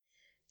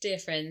Dear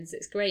friends,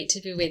 it's great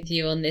to be with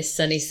you on this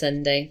sunny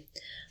Sunday.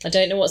 I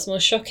don't know what's more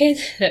shocking,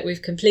 that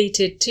we've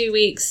completed 2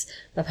 weeks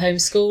of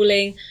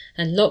homeschooling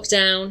and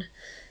lockdown.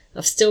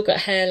 I've still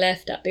got hair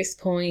left at this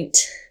point,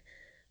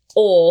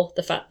 or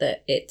the fact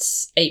that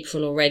it's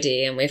April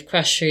already and we've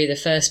crashed through the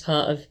first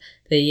part of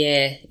the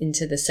year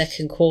into the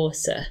second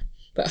quarter.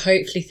 But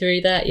hopefully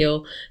through that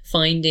you're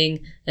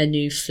finding a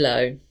new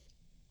flow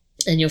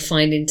and you're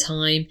finding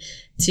time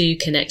to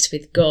connect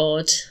with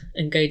God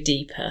and go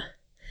deeper.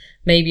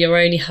 Maybe your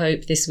only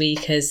hope this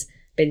week has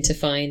been to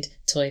find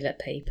toilet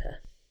paper.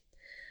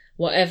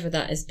 Whatever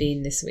that has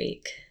been this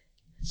week,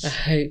 I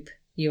hope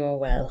you are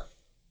well.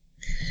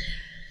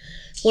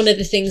 One of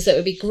the things that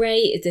would be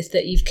great is if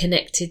that you've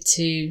connected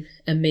to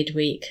a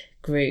midweek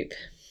group.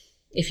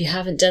 If you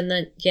haven't done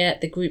that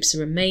yet, the groups are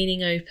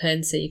remaining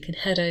open, so you can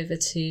head over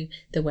to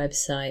the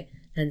website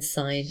and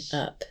sign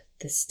up.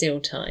 There's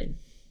still time.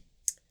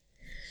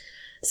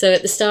 So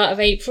at the start of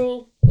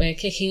April, we're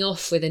kicking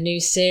off with a new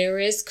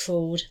series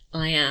called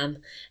I Am.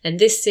 And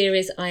this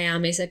series, I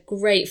Am, is a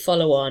great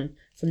follow-on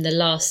from the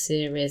last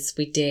series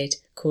we did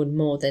called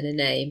More Than a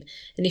Name.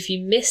 And if you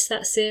missed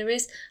that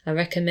series, I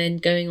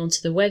recommend going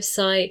onto the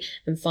website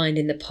and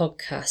finding the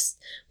podcast.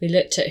 We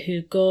looked at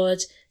who God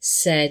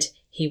said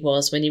he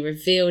was when he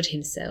revealed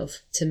himself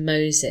to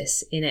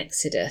Moses in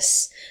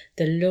Exodus.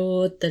 The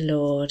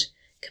Lord,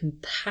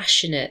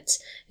 compassionate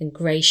and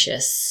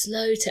gracious,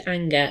 slow to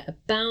anger,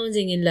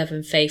 abounding in love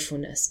and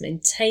faithfulness,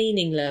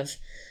 maintaining love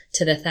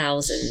to the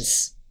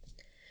thousands.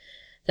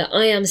 The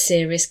I Am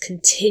series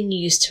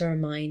continues to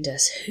remind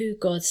us who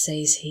God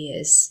says he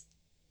is.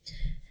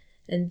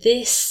 And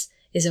this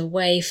is a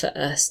way for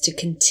us to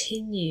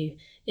continue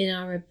in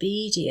our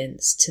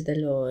obedience to the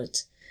Lord,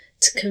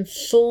 to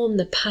conform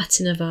the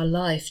pattern of our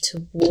life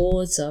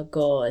towards our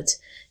God,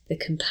 the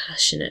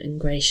compassionate and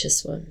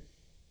gracious one.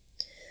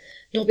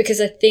 Not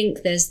because I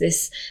think there's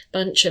this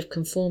bunch of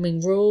conforming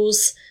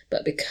rules,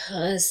 but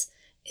because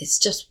it's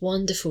just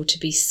wonderful to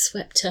be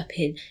swept up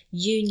in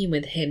union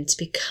with him, to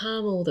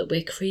become all that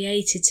we're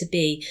created to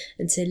be,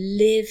 and to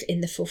live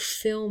in the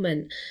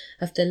fulfillment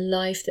of the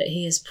life that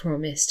he has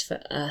promised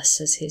for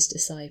us as his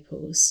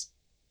disciples.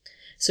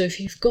 So if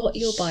you've got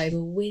your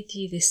Bible with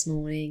you this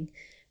morning,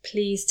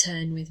 please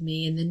turn with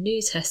me in the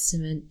New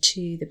Testament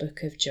to the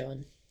book of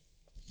John.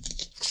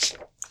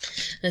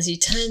 As you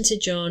turn to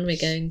John, we're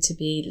going to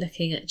be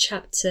looking at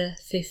chapter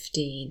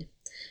 15,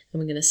 and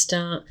we're going to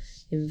start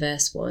in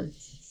verse 1.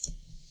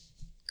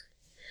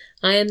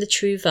 I am the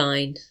true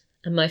vine,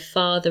 and my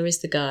Father is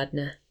the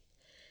gardener.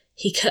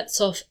 He cuts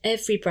off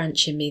every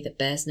branch in me that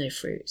bears no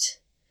fruit,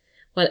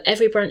 while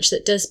every branch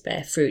that does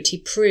bear fruit he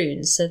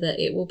prunes so that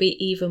it will be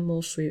even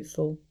more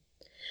fruitful.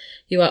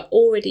 You are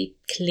already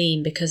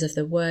clean because of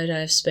the word I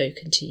have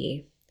spoken to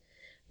you.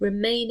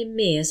 Remain in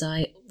me as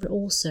I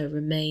also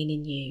remain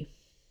in you.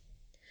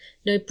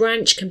 No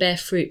branch can bear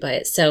fruit by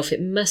itself,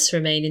 it must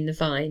remain in the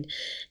vine.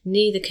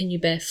 Neither can you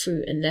bear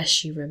fruit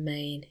unless you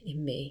remain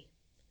in me.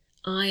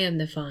 I am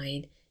the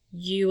vine,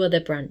 you are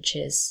the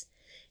branches.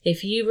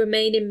 If you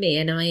remain in me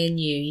and I in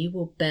you, you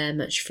will bear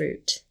much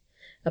fruit.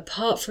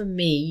 Apart from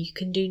me, you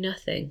can do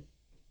nothing.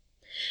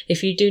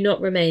 If you do not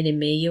remain in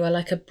me, you are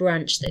like a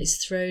branch that is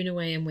thrown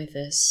away and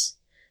withers.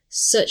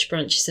 Such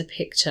branches are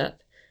picked up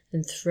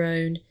and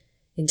thrown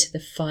into the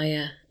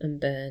fire and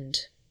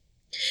burned.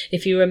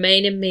 If you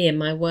remain in me and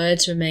my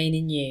words remain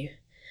in you,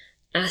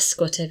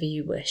 ask whatever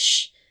you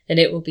wish, and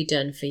it will be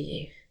done for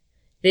you.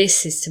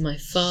 This is to my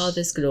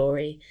Father's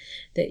glory,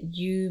 that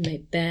you may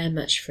bear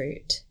much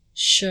fruit,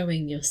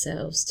 showing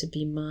yourselves to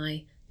be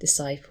my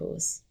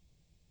disciples.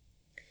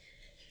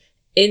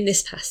 In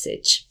this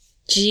passage,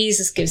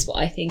 Jesus gives what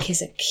I think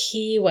is a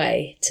key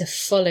way to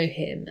follow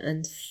him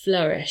and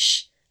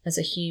flourish as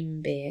a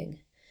human being,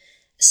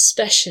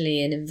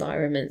 especially in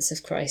environments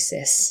of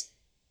crisis.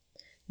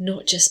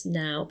 Not just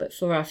now, but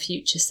for our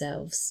future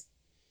selves.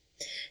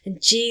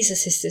 And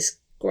Jesus is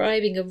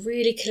describing a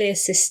really clear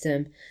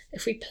system.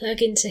 If we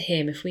plug into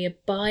him, if we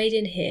abide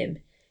in him,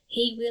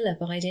 he will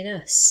abide in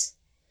us.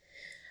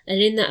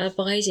 And in that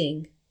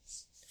abiding,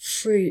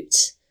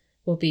 fruit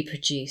will be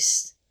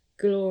produced.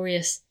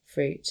 Glorious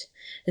fruit.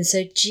 And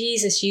so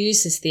Jesus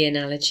uses the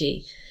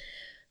analogy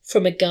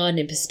from a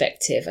gardening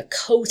perspective, a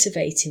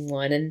cultivating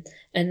one,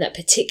 and that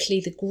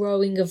particularly the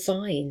growing of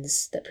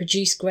vines that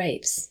produce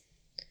grapes.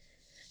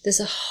 There's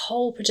a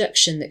whole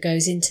production that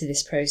goes into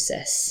this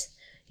process.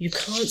 You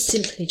can't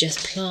simply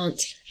just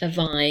plant a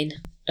vine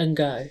and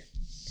go.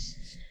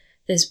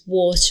 There's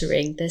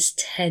watering, there's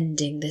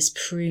tending, there's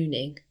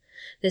pruning,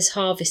 there's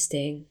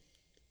harvesting.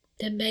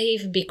 There may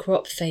even be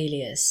crop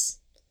failures.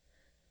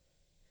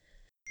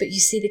 But you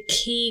see, the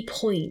key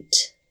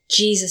point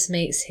Jesus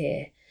makes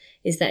here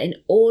is that in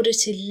order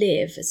to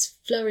live as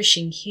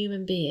flourishing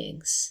human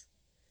beings,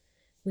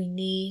 we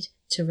need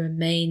to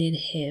remain in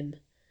him,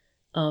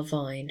 our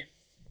vine.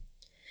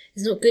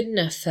 It's not good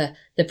enough for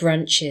the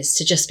branches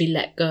to just be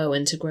let go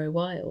and to grow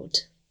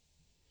wild.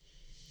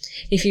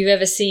 If you've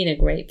ever seen a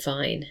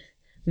grapevine,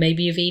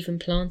 maybe you've even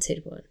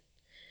planted one,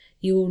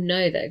 you will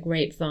know that a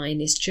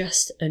grapevine is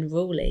just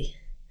unruly.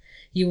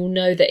 You will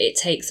know that it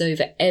takes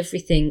over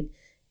everything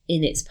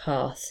in its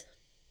path.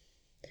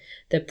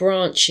 The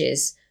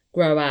branches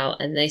grow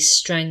out and they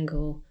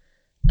strangle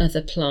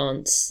other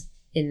plants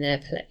in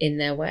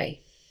their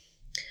way.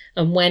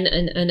 And when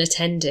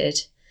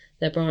unattended,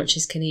 the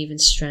branches can even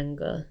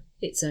strangle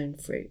its own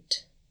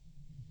fruit.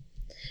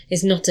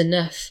 It's not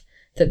enough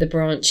that the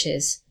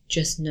branches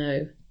just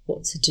know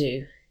what to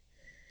do.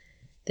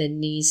 There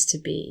needs to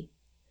be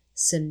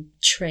some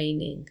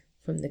training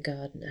from the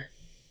gardener.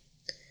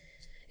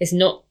 It's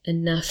not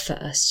enough for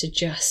us to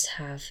just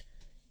have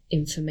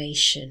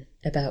information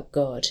about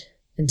God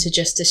and to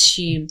just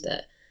assume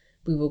that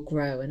we will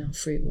grow and our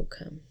fruit will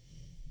come.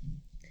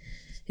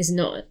 It's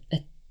not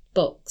a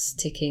box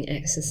ticking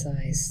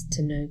exercise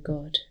to know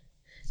God.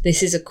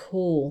 This is a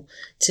call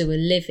to a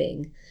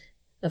living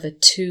of a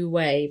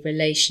two-way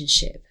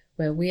relationship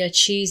where we are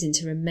choosing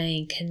to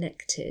remain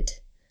connected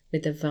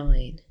with the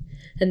vine,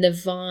 and the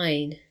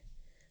vine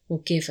will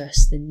give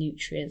us the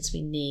nutrients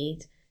we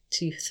need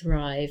to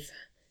thrive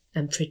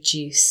and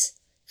produce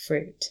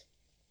fruit.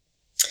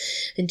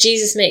 And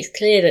Jesus makes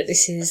clear that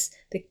this is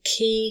the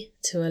key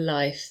to a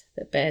life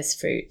that bears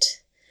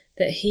fruit,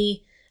 that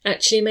he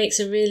actually makes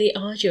a really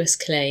arduous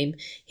claim.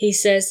 He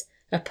says,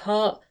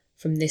 apart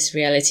from this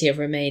reality of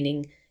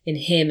remaining in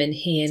him and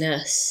he in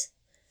us,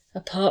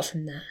 apart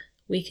from that,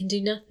 we can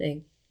do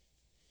nothing.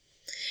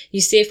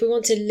 You see, if we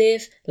want to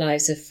live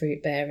lives of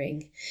fruit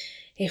bearing,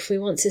 if we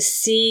want to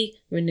see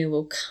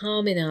renewal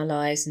come in our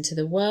lives and to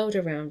the world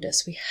around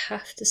us, we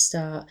have to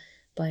start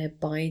by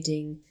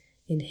abiding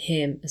in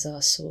him as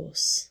our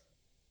source,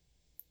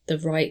 the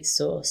right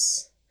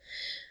source.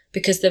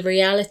 Because the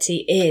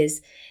reality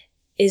is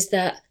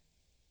that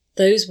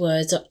those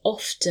words are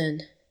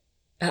often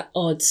at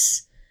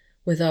odds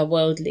with our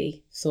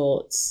worldly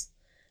thoughts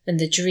and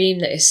the dream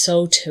that is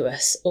sold to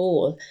us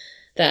all,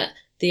 that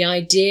the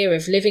idea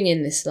of living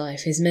in this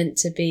life is meant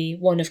to be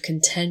one of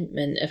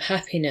contentment, of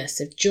happiness,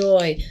 of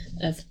joy,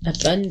 of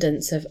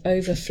abundance, of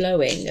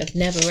overflowing, of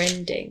never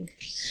ending.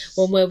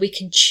 One where we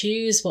can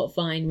choose what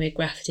vine we're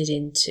grafted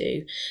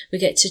into. We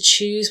get to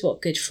choose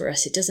what's good for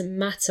us. It doesn't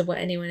matter what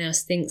anyone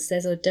else thinks,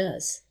 says or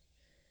does.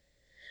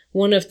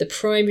 One of the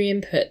primary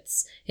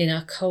inputs in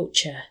our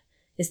culture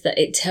is that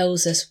it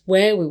tells us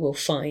where we will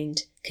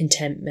find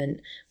contentment,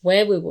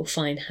 where we will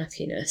find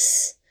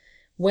happiness,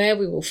 where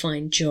we will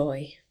find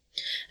joy.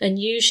 And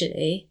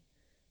usually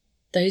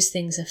those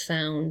things are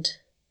found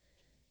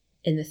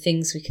in the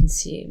things we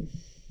consume.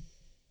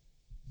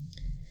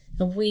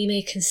 And we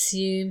may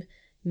consume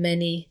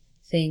many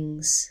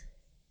things,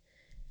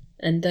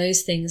 and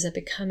those things are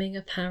becoming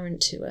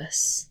apparent to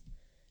us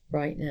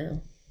right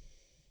now.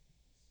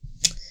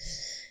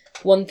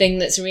 One thing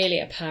that's really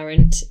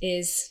apparent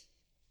is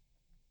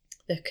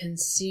the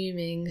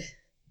consuming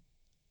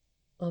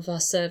of our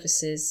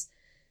services,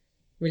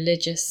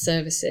 religious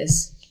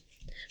services.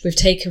 We've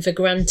taken for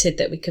granted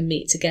that we can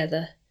meet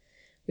together.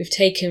 We've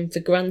taken for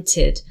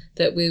granted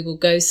that we will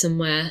go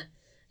somewhere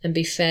and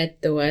be fed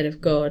the word of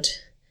God,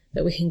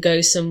 that we can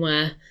go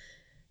somewhere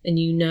and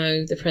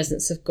the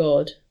presence of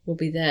God will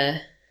be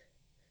there,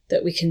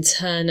 that we can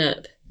turn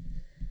up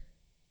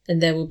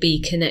and there will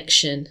be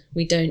connection.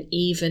 We don't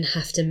even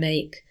have to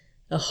make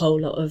a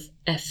whole lot of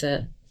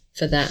effort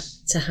for that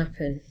to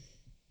happen.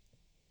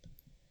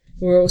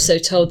 We're also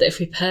told that if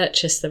we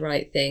purchase the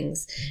right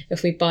things,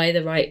 if we buy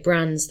the right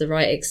brands, the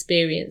right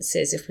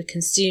experiences, if we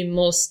consume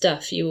more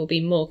stuff, you will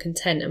be more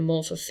content and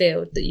more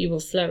fulfilled, that you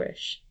will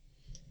flourish.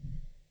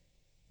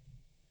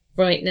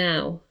 Right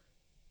now,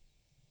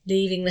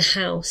 leaving the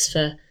house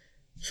for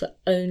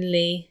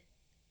only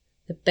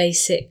the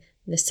basic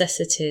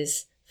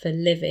necessities for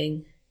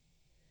living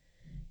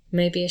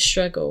may be a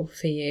struggle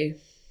for you.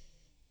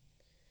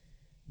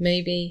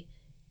 Maybe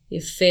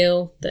you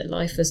feel that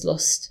life has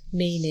lost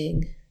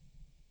meaning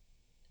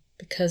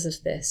because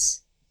of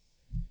this.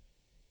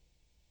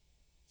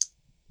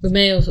 We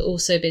may have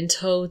also been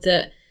told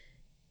that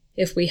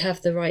if we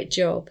have the right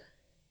job,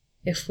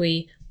 if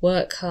we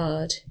work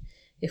hard,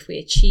 if we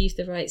achieve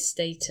the right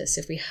status,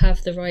 if we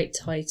have the right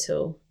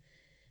title,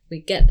 we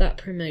get that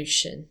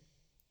promotion,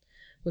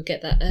 we'll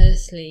get that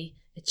earthly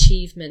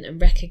achievement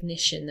and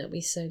recognition that we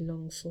so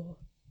long for.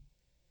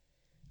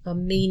 Our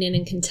meaning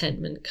and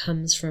contentment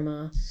comes from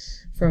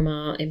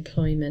our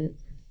employment.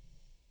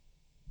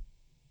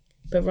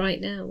 But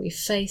right now we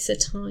face a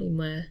time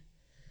where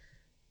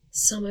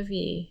some of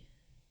you,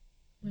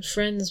 my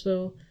friends,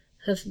 will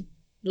have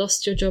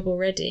lost your job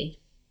already.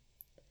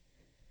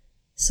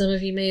 Some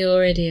of you may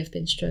already have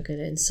been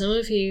struggling. Some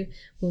of you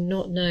will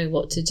not know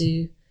what to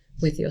do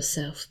with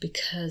yourself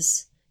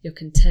because your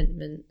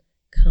contentment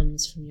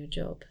comes from your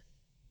job.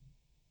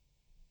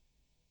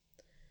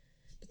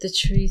 But the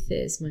truth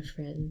is, my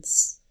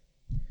friends,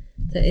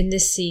 that in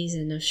this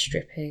season of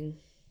stripping,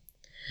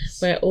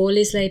 where all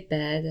is laid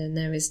bare and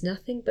there is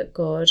nothing but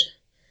God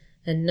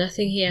and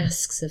nothing he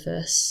asks of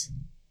us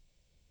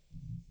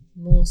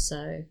more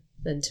so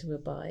than to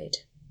abide.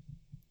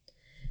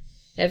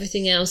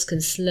 Everything else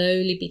can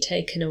slowly be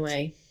taken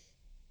away,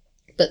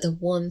 but the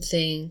one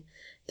thing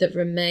that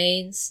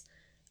remains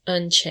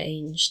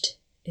unchanged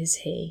is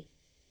he.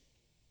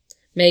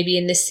 Maybe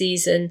in this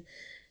season,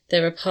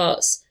 there are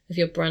parts of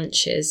your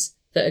branches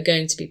that are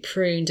going to be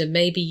pruned, and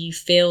maybe you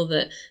feel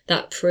that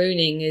that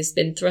pruning has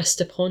been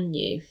thrust upon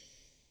you.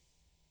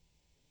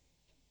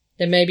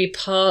 There may be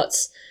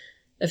parts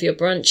of your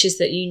branches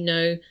that you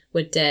know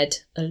were dead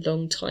a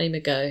long time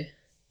ago,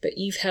 but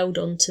you've held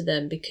on to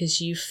them because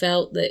you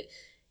felt that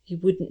you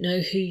wouldn't know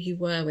who you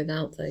were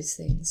without those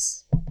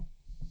things.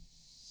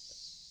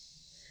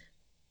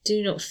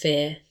 Do not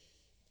fear,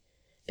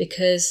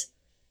 because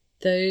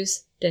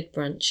those dead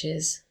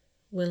branches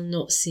will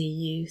not see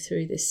you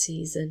through this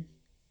season,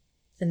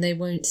 and they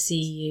won't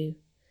see you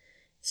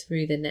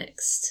through the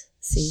next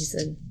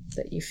season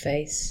that you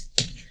face.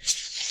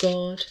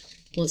 God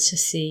wants to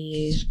see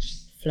you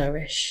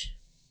flourish.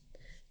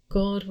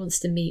 God wants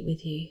to meet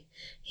with you.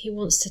 He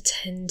wants to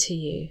tend to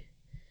you.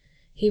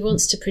 He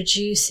wants to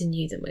produce in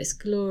you the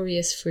most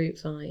glorious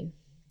fruit vine.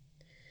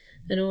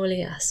 And all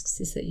he asks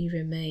is that you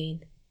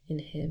remain in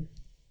him.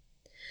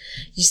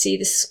 You see,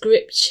 the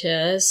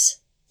scriptures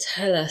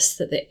tell us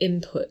that the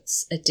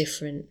inputs are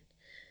different.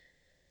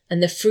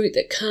 And the fruit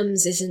that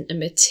comes isn't a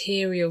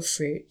material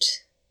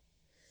fruit.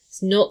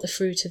 It's not the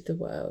fruit of the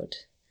world.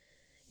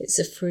 It's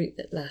a fruit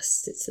that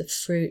lasts. It's the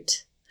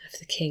fruit of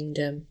the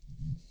kingdom,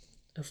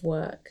 of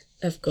work,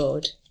 of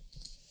God,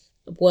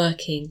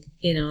 working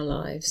in our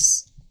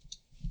lives.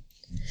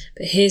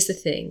 But here's the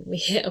thing, we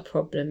hit a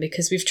problem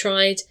because we've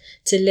tried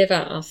to live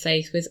out our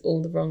faith with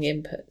all the wrong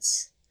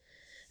inputs.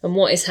 And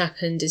what has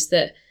happened is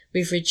that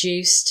we've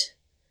reduced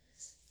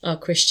our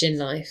Christian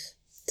life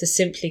to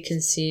simply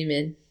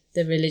consuming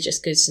the religious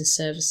goods and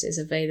services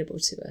available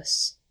to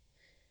us.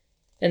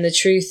 And the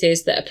truth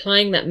is that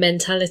applying that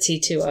mentality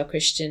to our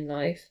Christian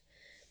life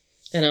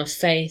and our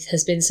faith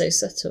has been so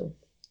subtle.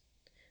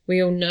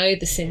 We all know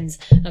the sins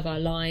of our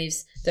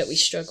lives that we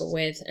struggle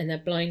with, and they're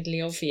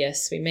blindly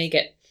obvious. We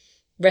may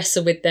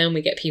wrestle with them,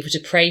 we get people to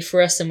pray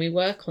for us, and we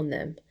work on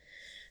them.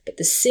 But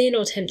the sin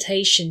or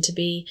temptation to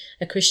be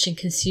a Christian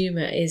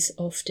consumer is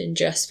often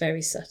just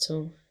very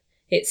subtle.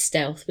 It's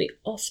stealth. We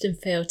often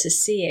fail to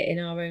see it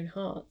in our own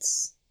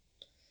hearts.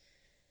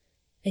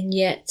 And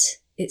yet,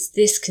 it's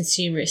this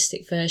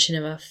consumeristic version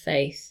of our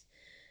faith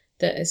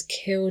that has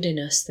killed in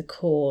us the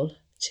call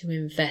to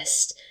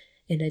invest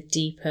in a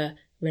deeper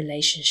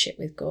relationship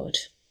with God.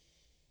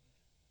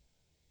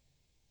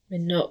 We're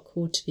not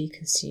called to be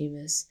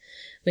consumers.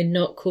 We're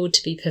not called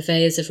to be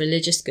purveyors of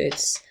religious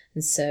goods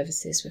and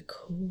services. We're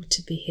called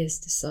to be his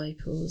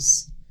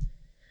disciples.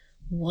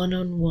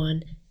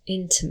 One-on-one,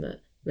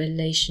 intimate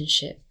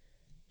relationship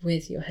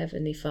with your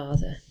Heavenly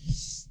Father.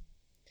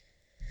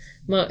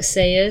 Mark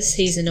Sayers,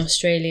 he's an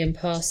Australian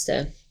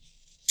pastor,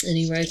 and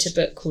he wrote a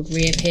book called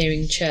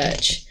Reappearing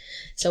Church.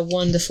 It's a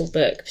wonderful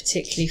book,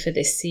 particularly for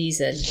this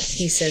season.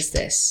 He says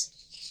this: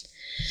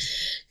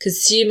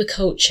 consumer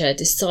culture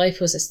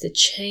disciples us to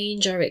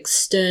change our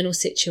external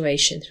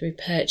situation through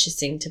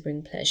purchasing to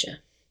bring pleasure,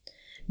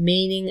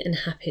 meaning and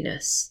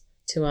happiness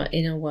to our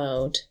inner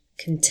world.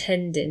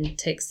 Contending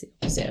takes the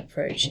opposite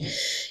approach.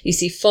 You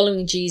see,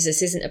 following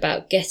Jesus isn't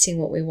about getting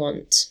what we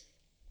want,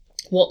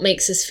 what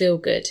makes us feel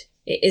good.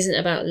 It isn't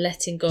about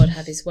letting God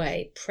have his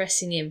way,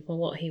 pressing in for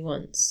what he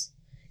wants,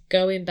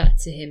 going back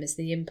to him as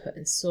the input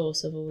and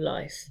source of all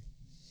life.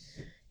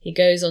 He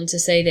goes on to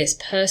say this: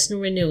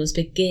 personal renewals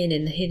begin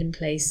in the hidden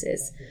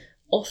places,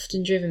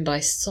 often driven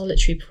by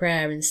solitary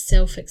prayer and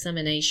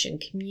self-examination,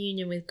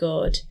 communion with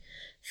God,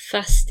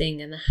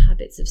 fasting and the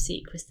habits of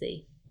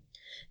secrecy,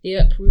 the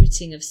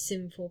uprooting of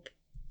sinful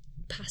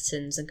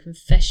patterns and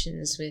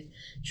confessions with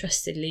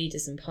trusted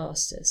leaders and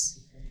pastors.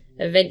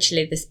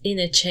 Eventually, this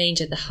inner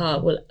change of the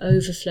heart will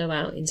overflow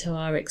out into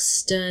our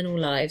external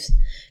lives,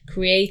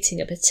 creating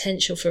a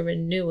potential for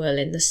renewal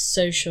in the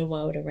social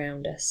world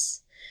around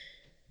us.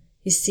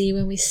 You see,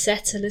 when we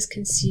settle as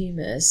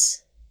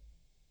consumers,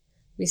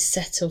 we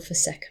settle for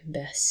second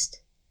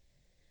best.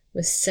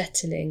 We're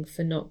settling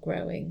for not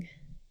growing.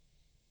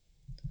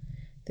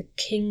 The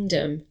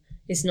kingdom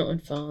is not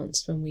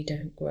advanced when we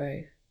don't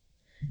grow.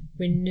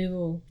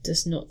 Renewal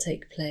does not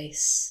take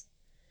place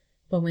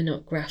when we're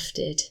not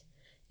grafted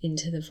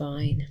into the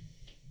vine.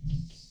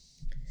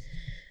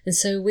 And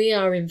so we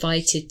are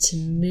invited to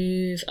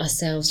move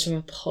ourselves from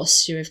a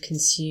posture of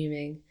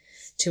consuming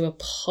to a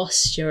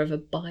posture of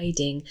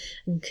abiding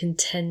and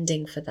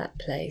contending for that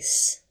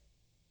place.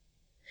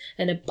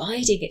 And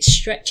abiding, it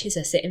stretches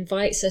us, it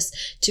invites us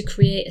to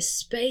create a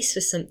space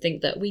for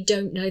something that we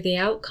don't know the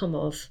outcome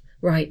of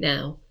right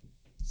now.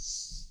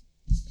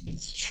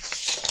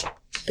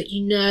 But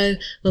you know,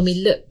 when we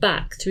look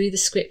back through the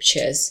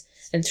scriptures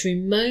and through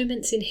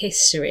moments in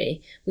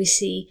history, we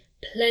see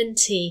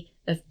plenty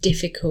of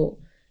difficult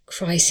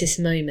crisis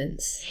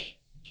moments.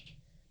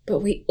 But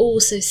we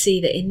also see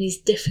that in these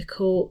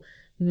difficult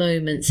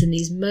moments, in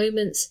these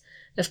moments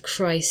of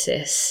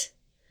crisis,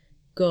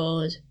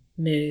 God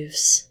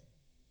moves.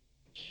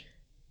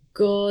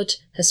 God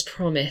has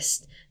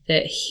promised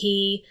that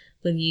he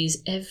will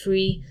use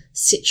every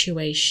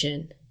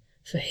situation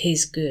for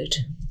his good.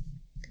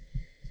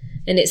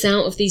 And it's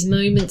out of these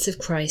moments of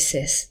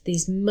crisis,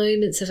 these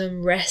moments of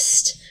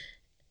unrest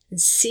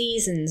and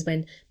seasons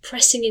when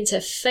pressing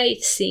into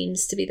faith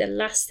seems to be the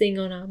last thing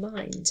on our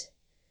mind.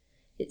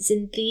 It's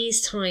in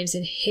these times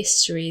in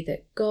history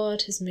that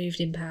God has moved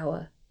in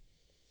power.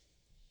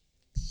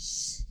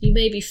 You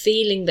may be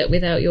feeling that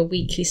without your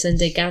weekly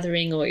Sunday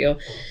gathering or your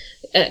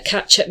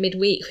catch-up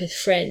midweek with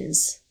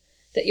friends,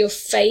 that your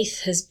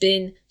faith has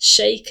been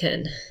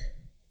shaken.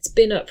 It's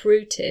been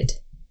uprooted.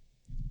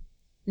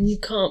 And you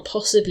can't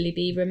possibly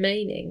be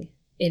remaining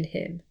in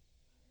him.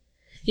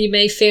 You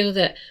may feel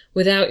that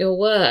without your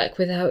work,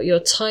 without your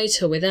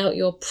title, without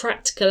your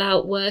practical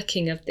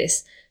outworking of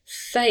this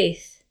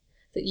faith,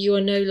 that you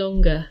are no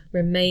longer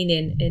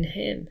remaining in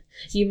him.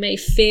 You may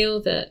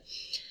feel that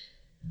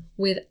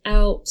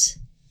without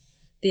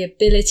the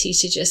ability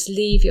to just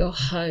leave your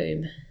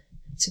home,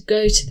 to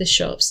go to the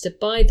shops, to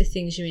buy the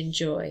things you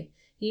enjoy,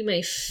 you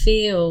may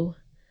feel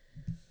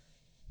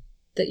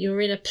that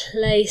you're in a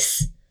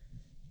place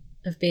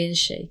of being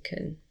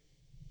shaken.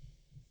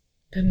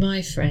 But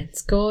my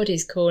friends, God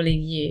is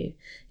calling you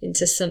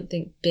into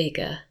something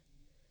bigger.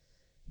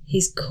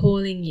 He's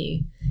calling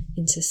you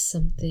into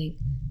something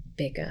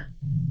bigger.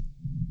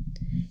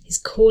 He's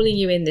calling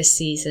you in this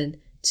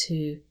season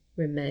to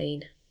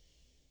remain.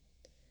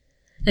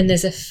 And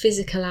there's a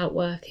physical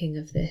outworking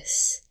of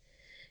this.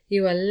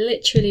 You are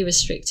literally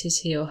restricted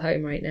to your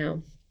home right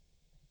now.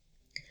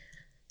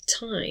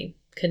 Time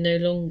can no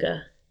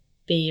longer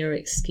be your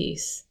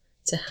excuse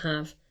to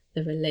have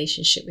the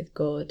relationship with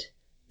God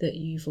that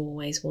you've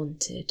always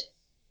wanted.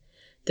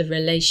 The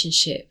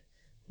relationship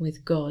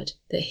with God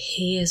that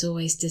he has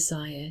always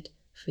desired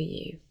for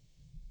you.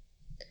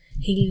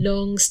 He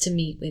longs to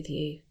meet with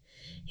you.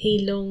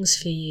 He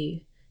longs for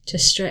you to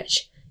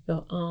stretch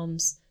your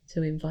arms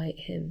to invite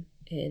him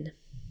in.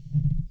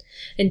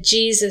 And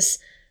Jesus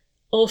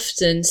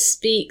often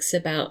speaks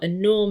about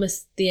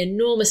the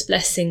enormous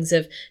blessings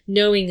of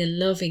knowing and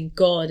loving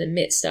God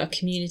amidst our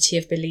community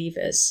of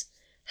believers.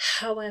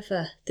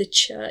 However, the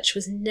church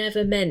was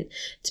never meant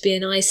to be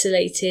an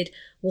isolated,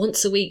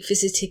 once-a-week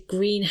visited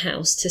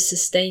greenhouse to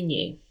sustain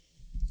you.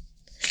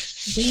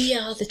 We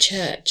are the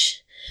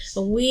church,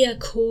 and we are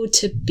called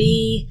to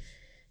be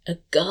a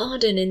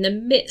garden in the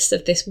midst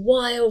of this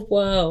wild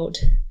world,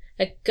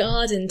 a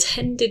garden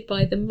tended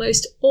by the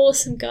most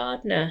awesome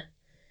gardener,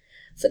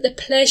 for the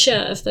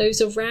pleasure of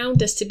those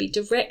around us to be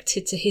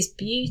directed to his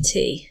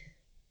beauty.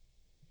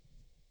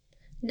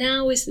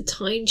 Now is the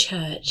time,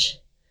 church,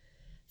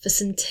 for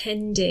some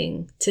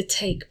tending to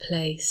take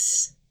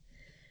place,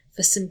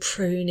 for some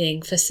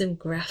pruning, for some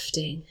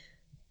grafting,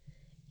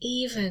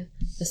 even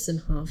for some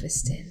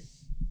harvesting.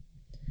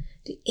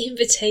 The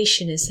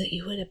invitation is that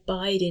you would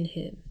abide in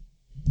him.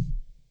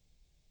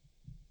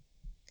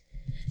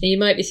 And you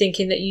might be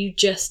thinking that you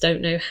just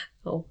don't know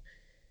how.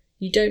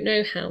 You don't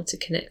know how to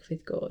connect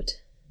with God.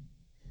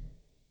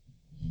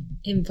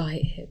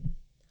 Invite him.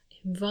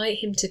 Invite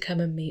him to come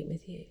and meet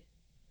with you.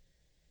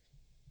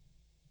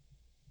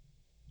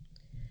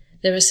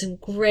 There are some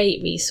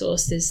great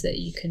resources that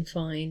you can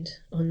find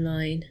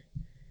online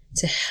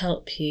to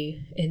help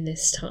you in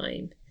this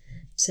time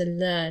to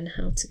learn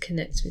how to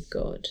connect with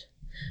God.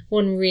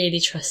 One really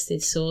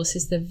trusted source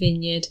is the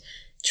Vineyard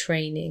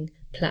Training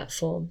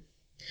Platform.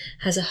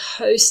 It has a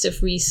host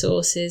of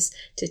resources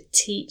to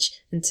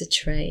teach and to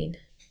train.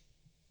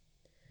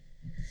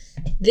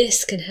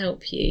 This can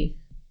help you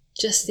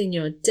just in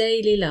your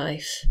daily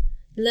life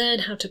learn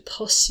how to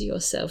posture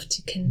yourself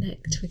to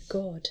connect with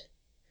God.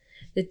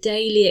 The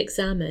Daily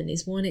Examine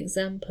is one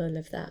example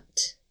of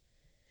that.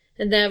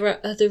 And there are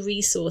other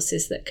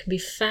resources that can be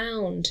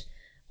found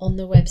on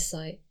the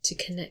website to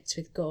connect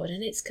with God,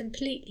 and it's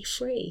completely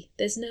free.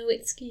 There's no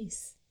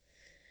excuse.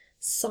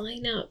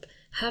 Sign up,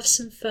 have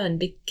some fun,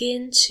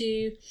 begin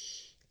to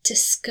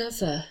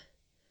discover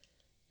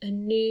a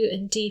new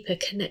and deeper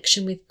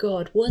connection with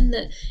God, one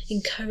that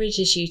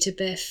encourages you to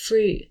bear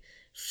fruit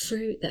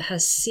that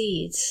has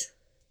seeds,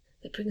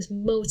 that brings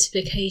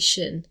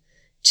multiplication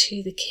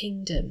to the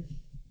kingdom.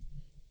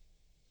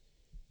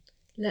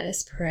 Let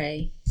us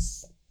pray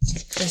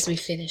as we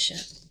finish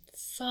up.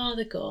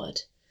 Father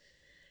God,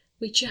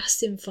 we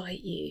just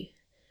invite you.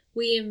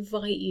 We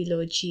invite you,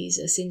 Lord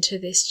Jesus, into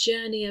this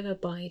journey of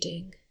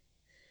abiding.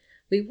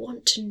 We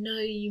want to know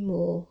you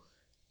more.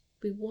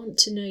 We want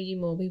to know you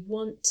more. We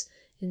want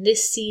in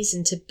this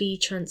season to be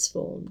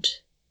transformed.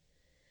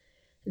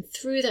 And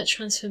through that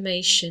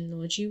transformation,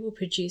 Lord, you will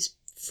produce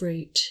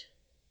fruit.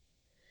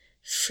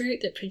 Fruit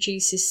that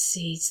produces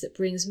seeds, that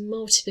brings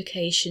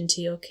multiplication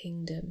to your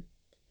kingdom.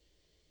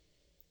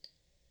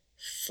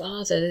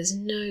 Father, there's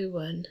no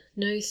one,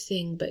 no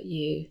thing but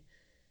you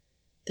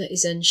that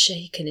is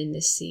unshaken in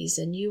this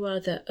season. You are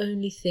the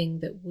only thing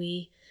that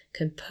we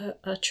can put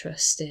our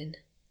trust in.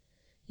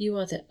 You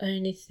are the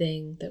only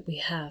thing that we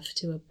have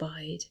to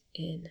abide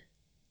in.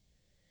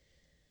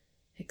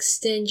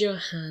 Extend your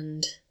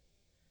hand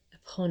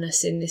upon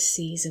us in this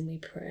season, we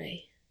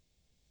pray.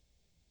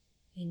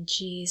 In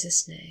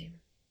Jesus' name,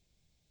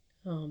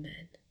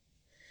 amen.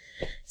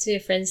 So, dear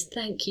friends,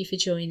 thank you for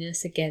joining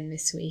us again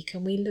this week,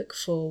 and we look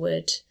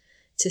forward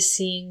to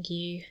seeing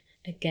you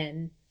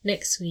again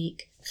next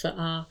week for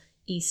our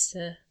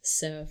Easter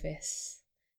service.